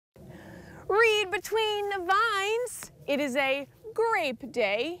Read between the vines. It is a grape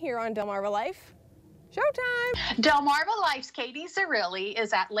day here on Delmarva Life. Showtime! Delmarva Life's Katie Zerilli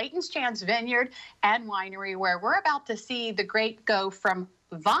is at Layton's Chance Vineyard and Winery, where we're about to see the grape go from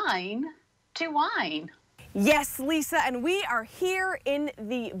vine to wine. Yes, Lisa, and we are here in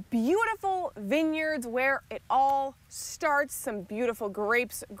the beautiful vineyards where it all starts. Some beautiful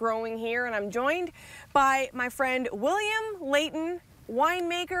grapes growing here, and I'm joined by my friend William Layton,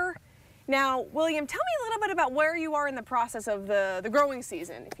 winemaker. Now, William, tell me a little bit about where you are in the process of the growing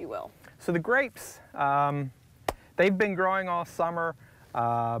season, if you will. So the grapes, they've been growing all summer.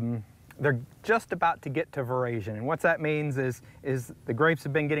 They're just about to get to veraison, and what that means is the grapes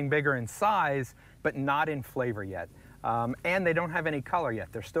have been getting bigger in size, but not in flavor yet. And they don't have any color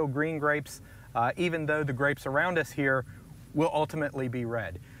yet. They're still green grapes, even though the grapes around us here will ultimately be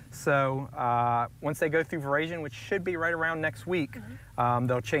red. So once they go through veraison, which should be right around next week,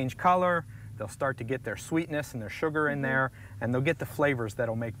 they'll change color, they'll start to get their sweetness and their sugar in there, and they'll get the flavors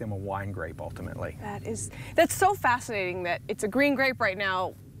that'll make them a wine grape ultimately. That's so fascinating that it's a green grape right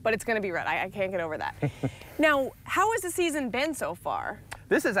now, but it's going to be red. I can't get over that. Now, how has the season been so far?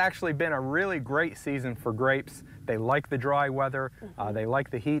 This has actually been a really great season for grapes. They like the dry weather, they like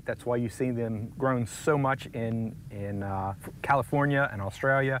the heat. That's why you see them grown so much in California and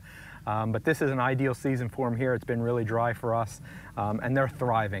Australia. But this is an ideal season for them here. It's been really dry for us, and they're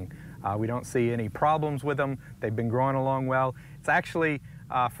thriving. We don't see any problems with them. They've been growing along well. It's actually,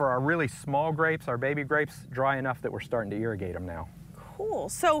 for our really small grapes, our baby grapes, dry enough that we're starting to irrigate them now. Cool.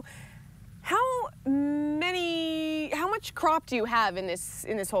 So how much crop do you have in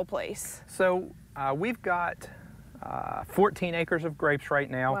this whole place? So we've got 14 acres of grapes right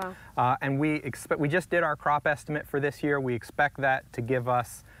now. Wow. And we just did our crop estimate for this year. We expect that to give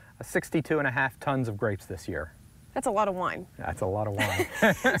us 62.5 tons of grapes this year. That's a lot of wine. That's a lot of wine.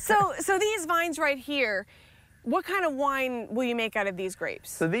 So these vines right here, what kind of wine will you make out of these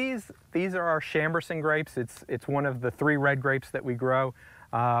grapes? So these are our Chambourcin grapes. It's one of the 3 red grapes that we grow,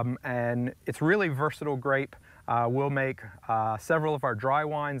 and it's really versatile grape. We'll make several of our dry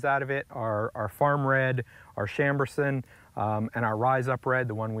wines out of it, our Farm Red, our Chambourcin, and our Rise Up Red,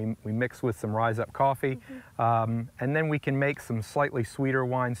 the one we mix with some Rise Up coffee. And then we can make some slightly sweeter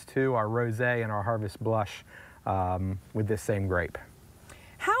wines too, our Rosé and our Harvest Blush, with this same grape.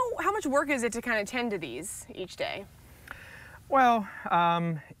 How much work is it to kind of tend to these each day? Well,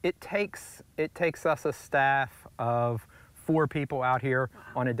 it takes us a staff of 4 people out here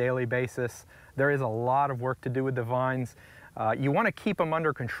on a daily basis. There is a lot of work to do with the vines. You want to keep them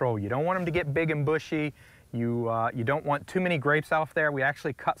under control. You don't want them to get big and bushy. You don't want too many grapes off there. We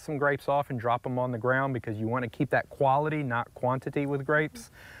actually cut some grapes off and drop them on the ground because you want to keep that quality, not quantity with grapes.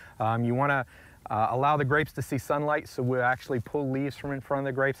 You want to allow the grapes to see sunlight, so we'll actually pull leaves from in front of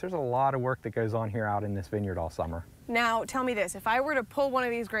the grapes. There's a lot of work that goes on here out in this vineyard all summer. Now, tell me this, if I were to pull one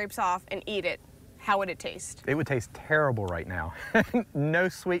of these grapes off and eat it, how would it taste? It would taste terrible right now. No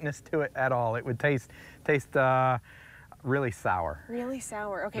sweetness to it at all. It would taste really sour. Really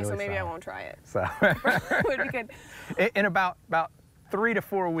sour. Okay, really so maybe sour. I won't try it. So Would be good. In about 3 to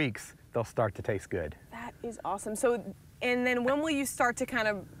 4 weeks, they'll start to taste good. That is awesome. So, and then when will you start to kind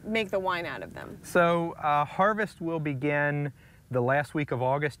of make the wine out of them? So harvest will begin the last week of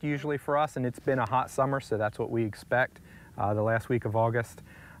August usually for us, and it's been a hot summer, so that's what we expect, the last week of August.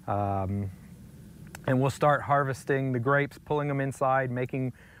 And we'll start harvesting the grapes, pulling them inside,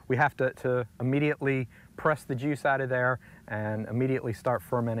 we have to immediately press the juice out of there and immediately start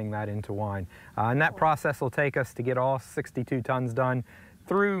fermenting that into wine. And that process will take us to get all 62 tons done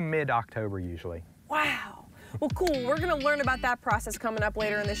through mid-October usually. Wow. Well, cool. We're going to learn about that process coming up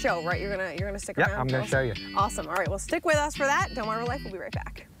later in the show, right? You're gonna stick around? Yeah, I'm going to show you. Awesome. All right, well, stick with us for that. Delmarva Life, we'll be right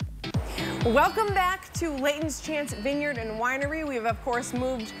back. Welcome back to Layton's Chance Vineyard and Winery. We've, of course,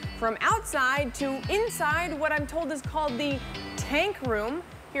 moved from outside to inside what I'm told is called the tank room.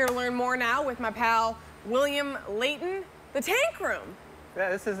 Here to learn more now with my pal, William Layton. The tank room. Yeah,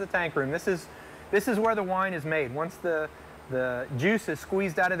 this is the tank room. This is where the wine is made. Once the juice is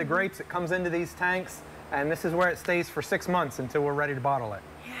squeezed out of the grapes, it comes into these tanks, and this is where it stays for 6 months until we're ready to bottle it.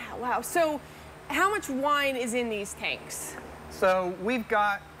 Yeah, wow. So how much wine is in these tanks? So we've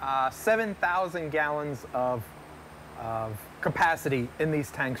got 7,000 gallons of capacity in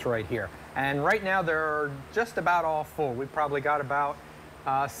these tanks right here. And right now they're just about all full. We've probably got about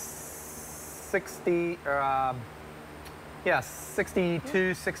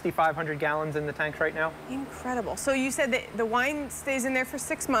 6,500 gallons in the tanks right now. Incredible. So you said that the wine stays in there for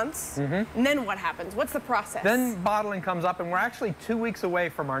 6 months, and then what happens? What's the process? Then bottling comes up, and we're actually 2 weeks away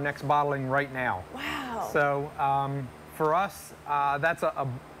from our next bottling right now. Wow. So for us, that's a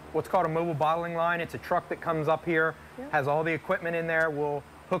what's called a mobile bottling line. It's a truck that comes up here, has all the equipment in there. We'll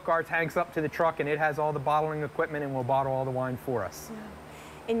hook our tanks up to the truck, and it has all the bottling equipment, and will bottle all the wine for us. Yeah.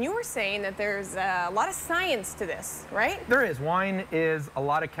 And you were saying that there's a lot of science to this, right? There is. Wine is a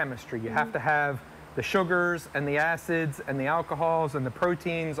lot of chemistry. You have to have the sugars and the acids and the alcohols and the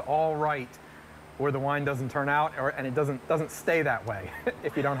proteins all right, or the wine doesn't turn out, and it doesn't stay that way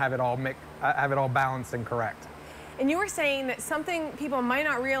if you don't have it all balanced and correct. And you were saying that something people might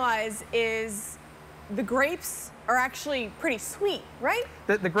not realize is the grapes are actually pretty sweet, right?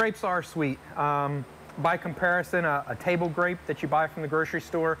 The grapes are sweet. By comparison, a table grape that you buy from the grocery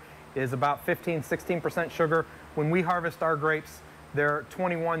store is about 15–16% sugar. When we harvest our grapes, they're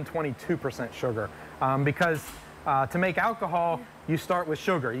 21–22% sugar. Because to make alcohol, you start with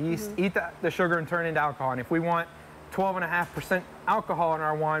sugar. You eat the sugar and turn it into alcohol. And if we want 12.5% alcohol in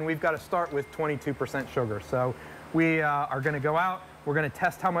our wine, we've got to start with 22% sugar. So we are going to go out, we're going to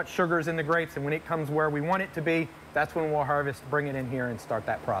test how much sugar is in the grapes, and when it comes where we want it to be, that's when we'll harvest, bring it in here, and start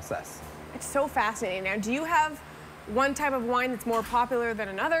that process. It's so fascinating. Now, do you have one type of wine that's more popular than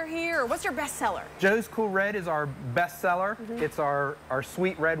another here, or what's your best seller? Joe's Cool Red is our best seller. It's our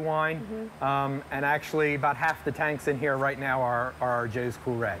sweet red wine, and actually about half the tanks in here right now are Joe's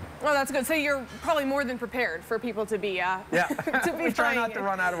Cool Red. Oh, that's good. So you're probably more than prepared for people to be to be we try not it. to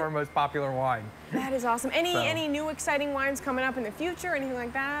run out of our most popular wine. That is awesome. Any new exciting wines coming up in the future, anything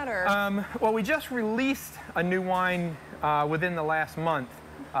like that, or? Well, we just released a new wine within the last month.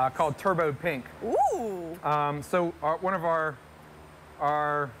 Called Turbo Pink. Ooh! So one of our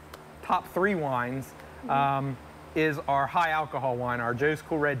top 3 wines is our high alcohol wine, our Joe's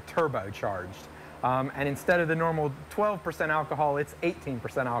Cool Red turbocharged. And instead of the normal 12% alcohol, it's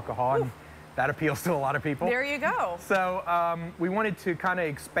 18% alcohol. And that appeals to a lot of people. There you go. So we wanted to kind of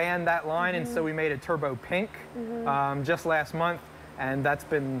expand that line, and so we made a Turbo Pink just last month, and that's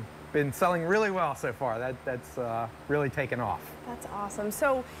been selling really well so far. That's really taken off. That's awesome.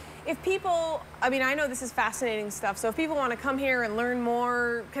 So if people, I mean, I know this is fascinating stuff, so if people want to come here and learn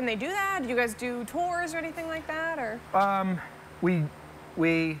more, can they do that? Do you guys do tours or anything like that, or?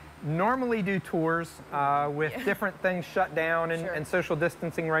 We normally do tours with different things shut down and social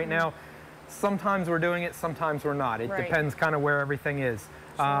distancing right now. Sometimes we're doing it, sometimes we're not. It depends kind of where everything is.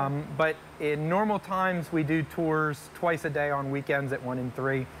 But in normal times, we do tours twice a day on weekends at 1 and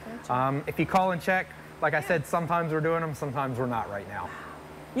 3. Gotcha. If you call and check, like I said, sometimes we're doing them, sometimes we're not right now.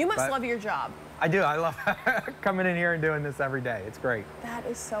 You must love your job. I do. I love coming in here and doing this every day. It's great. That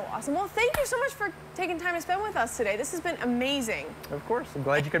is so awesome. Well, thank you so much for taking time to spend with us today. This has been amazing. Of course. I'm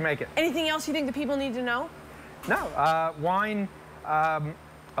glad you could make it. Anything else you think the people need to know? No. Wine, a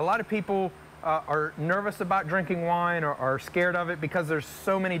lot of people are nervous about drinking wine or are scared of it because there's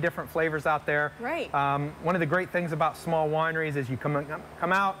so many different flavors out there. Right. One of the great things about small wineries is you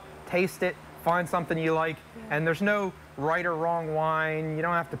come out, taste it, find something you like, and there's no right or wrong wine. You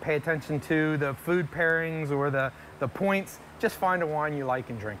don't have to pay attention to the food pairings or the points. Just find a wine you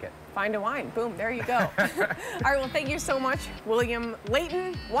like and drink it. Find a wine. Boom, there you go. All right, well, thank you so much, William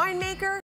Layton, winemaker.